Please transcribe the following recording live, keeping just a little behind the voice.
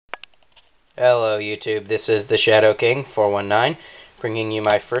Hello YouTube, this is the Shadow King 419 bringing you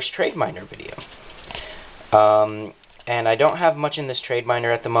my first trade miner video. And I don't have much in this trade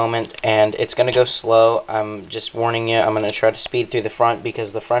miner at the moment, and it's going to go slow. I'm just warning you, I'm going to try to speed through the front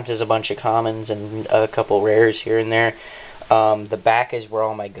because the front is a bunch of commons and a couple rares here and there. The back is where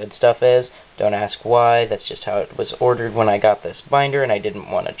all my good stuff is. Don't ask why, that's just how it was ordered when I got this binder and I didn't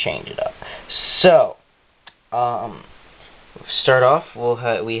want to change it up. So, start off,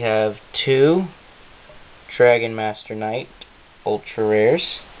 we have 2 Dragon Master Knight Ultra Rares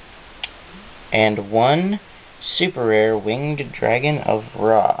and 1 Super Rare Winged Dragon of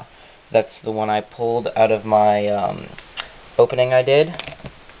Ra. That's the one I pulled out of my opening I did.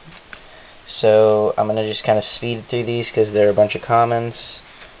 So I'm going to just kind of speed through these because they're a bunch of commons.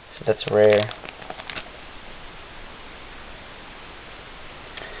 So that's rare.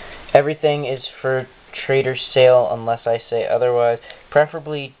 Everything is for trader sale unless I say otherwise.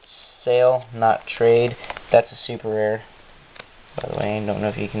 Preferably sale, not trade. That's a super rare. By the way, I don't know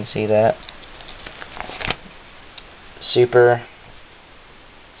if you can see that. Super.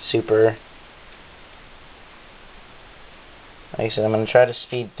 Like I said, I'm going to try to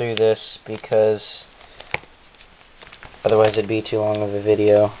speed through this because otherwise it'd be too long of a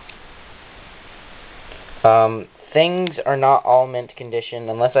video. Things are not all mint condition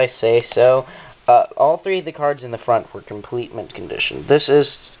unless I say so. All 3 of the cards in the front were complete mint condition. This is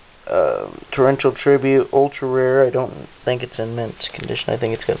Torrential Tribute, Ultra Rare. I don't think it's in mint condition. I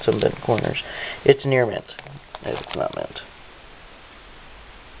think it's got some bent corners. It's near mint, if it's not mint.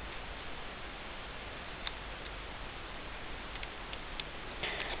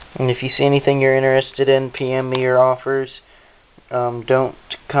 And if you see anything you're interested in, PM me your offers. Don't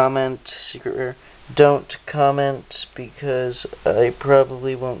comment, secret rare. Don't comment because I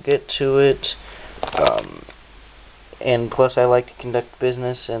probably won't get to it. And plus I like to conduct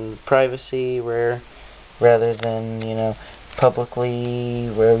business in privacy rather than, you know,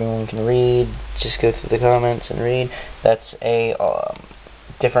 publicly where everyone can read. Just go through the comments and read. That's a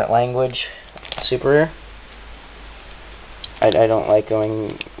different language, super rare. I don't like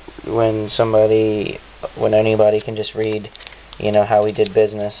going when anybody can just read, you know, how we did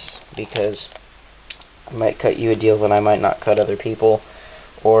business, because I might cut you a deal that I might not cut other people,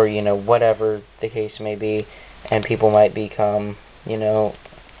 or, you know, whatever the case may be, and people might become, you know,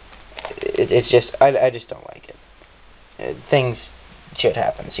 it's just, I just don't like it. Shit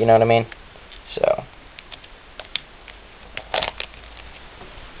happens, you know what I mean? So,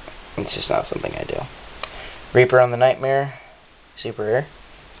 it's just not something I do. Reaper on the Nightmare, super rare.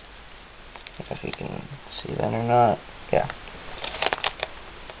 I don't know if you can see that or not. Yeah.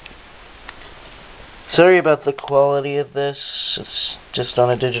 Sorry about the quality of this. It's just on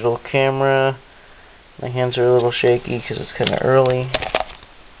a digital camera. My hands are a little shaky because it's kind of early.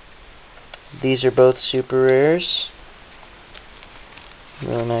 These are both super rares.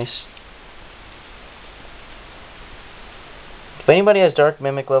 Really nice. If anybody has Dark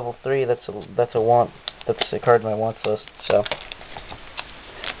Mimic level 3, that's a card in my wants list. So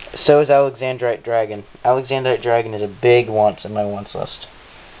is Alexandrite Dragon. Alexandrite Dragon is a big wants in my wants list.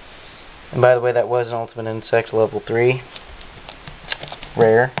 And by the way, that was an Ultimate Insect level 3.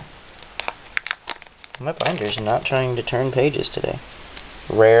 Rare. My binder's not trying to turn pages today.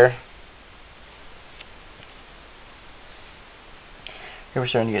 Rare. Here we're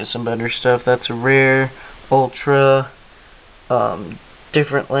starting to get some better stuff. That's a rare. Ultra.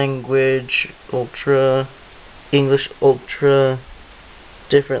 Different language. Ultra. English Ultra.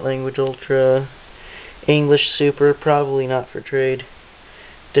 Different language Ultra. English Super. Probably not for trade.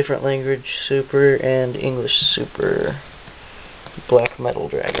 Different language Super and English Super. Black Metal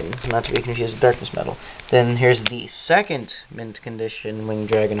Dragon, not to be confused with Darkness Metal. Then here's the second mint condition Winged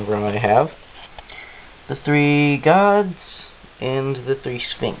Dragon of Ra I have. The 3 Gods and the 3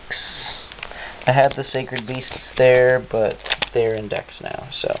 Sphinx. I had the Sacred Beasts there, but they're in decks now.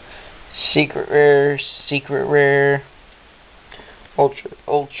 So, secret rare,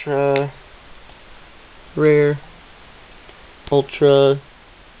 ultra rare, ultra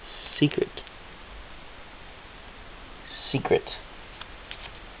secret.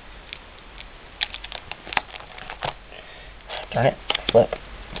 Darn it, flip.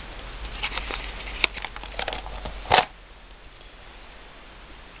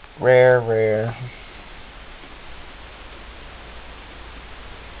 Rare.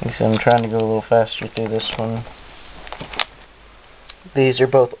 So I'm trying to go a little faster through this one. These are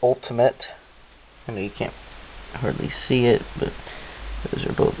both ultimate. I know you can't hardly see it, but those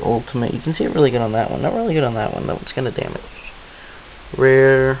are both ultimate. You can see it really good on that one. Not really good on that one, though. It's kind of damaged.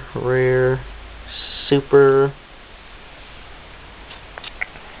 Rare, super,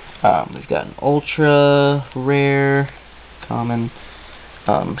 We've got an ultra rare, common,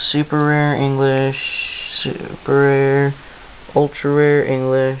 super rare English, super rare, ultra rare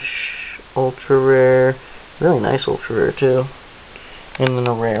English, ultra rare, really nice ultra rare too, and then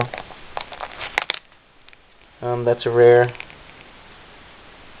a rare. That's a rare.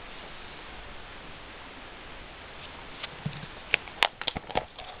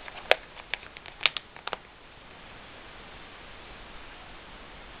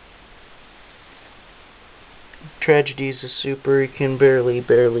 Tragedy is a super. You can barely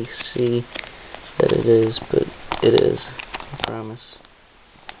see that it is, but it is. I promise.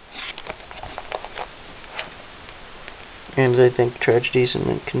 And I think Tragedy's in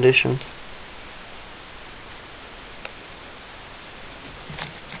mint condition.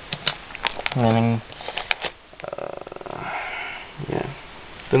 And then, yeah.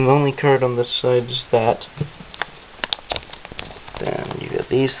 Then the only card on this side is that. Then you got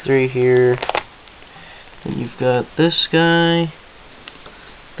these three here. Then you've got this guy,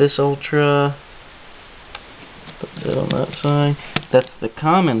 this ultra. Put that on that side. That's the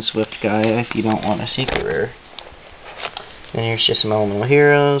common Swift guy if you don't want a secret rare. And here's just some elemental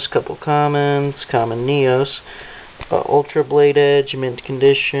heroes, couple commons, common Neos, Ultra Blade Edge, mint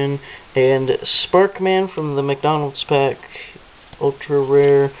condition, and Sparkman from the McDonald's pack, ultra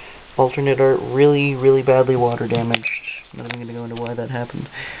rare, alternate art, really badly water damaged. I'm not even going to go into why that happened.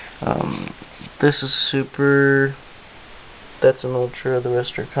 This is super, that's an ultra, the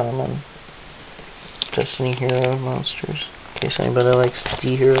rest are common. Destiny hero monsters, in case anybody likes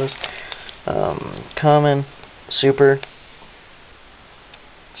D heroes. Common, super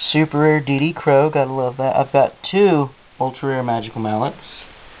rare DD Crow, gotta love that. I've got two ultra rare magical mallets,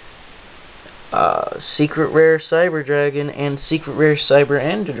 secret rare Cyber Dragon, and secret rare Cyber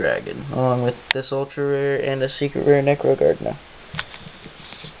Ender Dragon, along with this ultra rare and a secret rare Necro Gardener.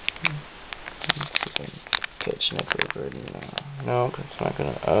 Catch Necro Gardener. No, it's not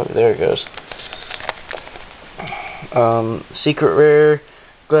gonna. Oh, there it goes. Secret rare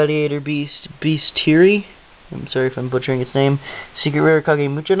Gladiator Beastiri. I'm sorry if I'm butchering its name. Secret rare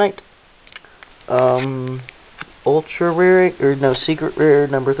Kagemucha Knight. Ultra rare, or no, secret rare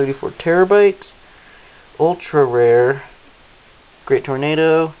number 34 Terabyte. Ultra rare Great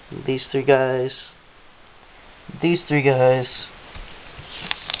Tornado. These three guys.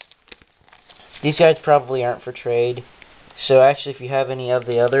 These guys probably aren't for trade. So actually, if you have any of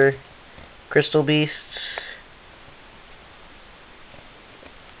the other Crystal Beasts,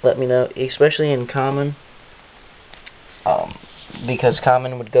 let me know, especially in common, because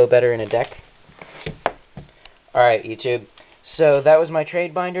common would go better in a deck. Alright, YouTube. So that was my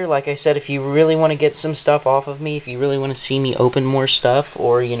trade binder. Like I said, if you really want to get some stuff off of me, if you really want to see me open more stuff,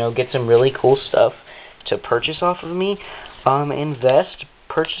 or, you know, get some really cool stuff to purchase off of me,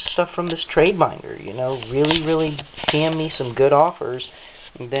 purchase stuff from this trade binder. You know, really DM me some good offers.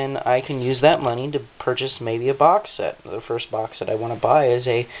 Then I can use that money to purchase maybe a box set. The first box set I want to buy is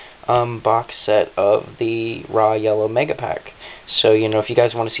a box set of the Raw Yellow Mega Pack. So, you know, if you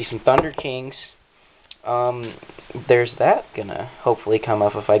guys want to see some Thunder Kings, there's that gonna hopefully come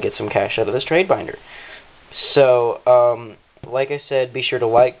up if I get some cash out of this trade binder. So, like I said, be sure to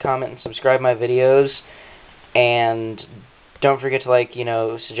like, comment, and subscribe my videos. And don't forget to, like, you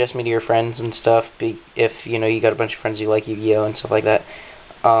know, suggest me to your friends and stuff, if, you know, you got a bunch of friends who like Yu-Gi-Oh! And stuff like that.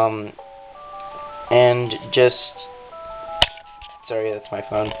 And just, sorry, that's my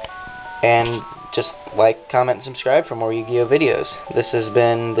phone. And just like, comment, and subscribe for more Yu-Gi-Oh! Videos. This has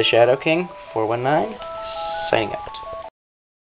been the Shadow King 419, signing out.